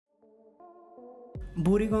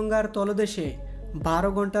বুড়িগঙ্গার তলদেশে 12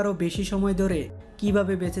 ঘন্টারও বেশি সময় ধরে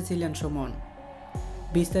কিভাবে বেঁচেছিলেন সুমন?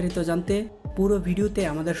 বিস্তারিত জানতে পুরো ভিডিওতে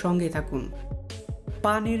আমাদের সঙ্গে থাকুন।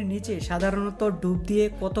 পানির নিচে সাধারণত ডুব দিয়ে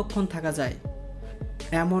কতক্ষণ থাকা যায়?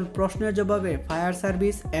 এমন প্রশ্নের জবাবে fire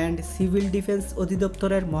service and civil defence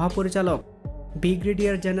অধিদপ্তরের মহাপরিচালক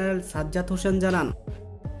ব্রিগেডিয়ার জেনারেল সাজ্জাদ হোসেন জানান,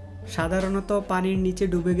 সাধারণত পানির নিচে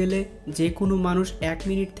ডুবে গেলে যে কোনো মানুষ 1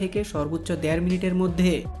 মিনিট থেকে সর্বোচ্চ 1.5 মিনিটের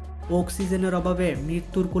মধ্যে অক্সিজেনের অভাবে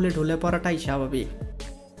মৃত্যুর কোলে ঢলে পড়াটাই স্বাভাবিক।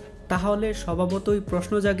 তাহলে স্বভাবতই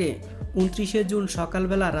প্রশ্ন জাগে, 29শে জুন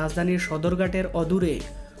সকালবেলা রাজধানীর সদরঘাটের অদূরে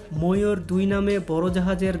ময়ূর 2 নামে বড়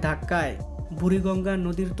জাহাজের ধাক্কায় বুড়িগঙ্গা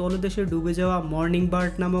নদীর তলদেশে ডুবে যাওয়া মর্নিং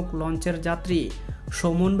বার্ড নামক লঞ্চের যাত্রী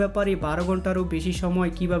সুমন ব্যাপারী 12 ঘন্টারও বেশি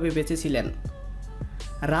সময় কিভাবে বেঁচেছিলেন?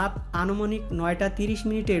 রাত আনুমানিক 9টা 30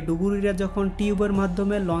 মিনিটে ডুবুরিরা যখন টিউবের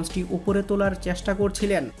মাধ্যমে লঞ্চটি উপরে তোলার চেষ্টা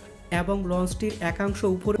করছিলেন এবং লঞ্চটির একাংশ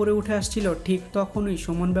উপরে উঠে আসছিল, ঠিক তখনই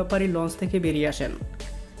সুমন ব্যাপারী লঞ্চ থেকে বেরিয়ে আসেন।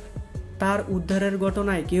 তার উদ্ধারের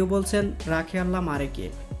ঘটনায় কেউ বলছেন রাখে আল্লাহ মারে কে,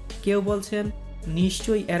 কেউ বলছেন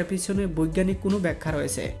নিশ্চয়ই এর পিছনে বৈজ্ঞানিক কোনো ব্যাখ্যা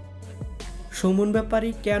রয়েছে। সুমন ব্যাপারী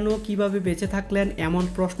কেন কিভাবে বেঁচে থাকলেন, এমন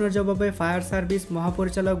প্রশ্নের জবাবে ফায়ার সার্ভিস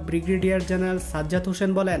মহাপরিচালক ব্রিগেডিয়ার জেনারেল সাজ্জাদ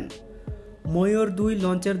হোসেন বলেন, ময়ূর 2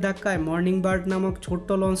 লঞ্চের ধাক্কায় মর্নিং বার্ড নামক ছোট্ট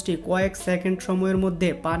লঞ্চটি কয়েক সেকেন্ড সময়ের মধ্যে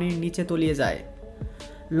পানির নিচে তলিয়ে যায়।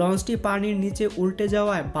 লঞ্চটি পানির নিচে উল্টে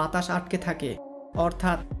যাওয়ায় বাতাস আটকে থাকে,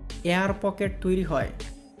 অর্থাৎ এয়ার পকেট তৈরি হয়।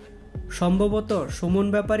 সম্ভবত সুমন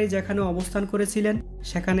ব্যাপারী যেখানে অবস্থান করেছিলেন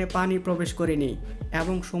সেখানে পানি প্রবেশ করেনি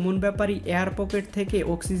এবং সুমন ব্যাপারী এয়ার পকেট থেকে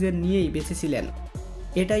অক্সিজেন নিয়েই বেঁচেছিলেন।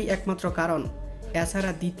 এটাই একমাত্র কারণ,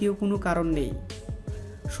 এছাড়া দ্বিতীয় কোনো কারণ নেই।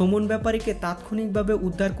 সুমন ব্যাপারীকে তাৎক্ষণিকভাবে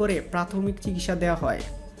উদ্ধার করে প্রাথমিক চিকিৎসা দেওয়া হয়।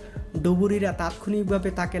 ডুবুরিরা তাৎক্ষণিকভাবে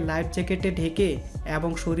তাকে লাইফ জ্যাকেটে ঢেকে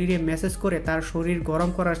এবং শরীরে ম্যাসেজ করে তার শরীর গরম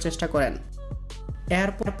করার চেষ্টা করেন।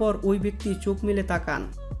 এরপর ওই ব্যক্তি চোখ মেলে তাকান।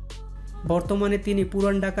 বর্তমানে তিনি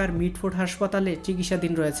পুরান ঢাকার মিটফোর্ড হাসপাতালে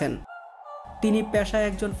চিকিৎসাধীন রয়েছেন। তিনি পেশায়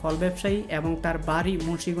একজন ফল ব্যবসায়ী এবং তার বাড়ি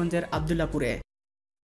মুন্সিগঞ্জের আবদুল্লাপুরে।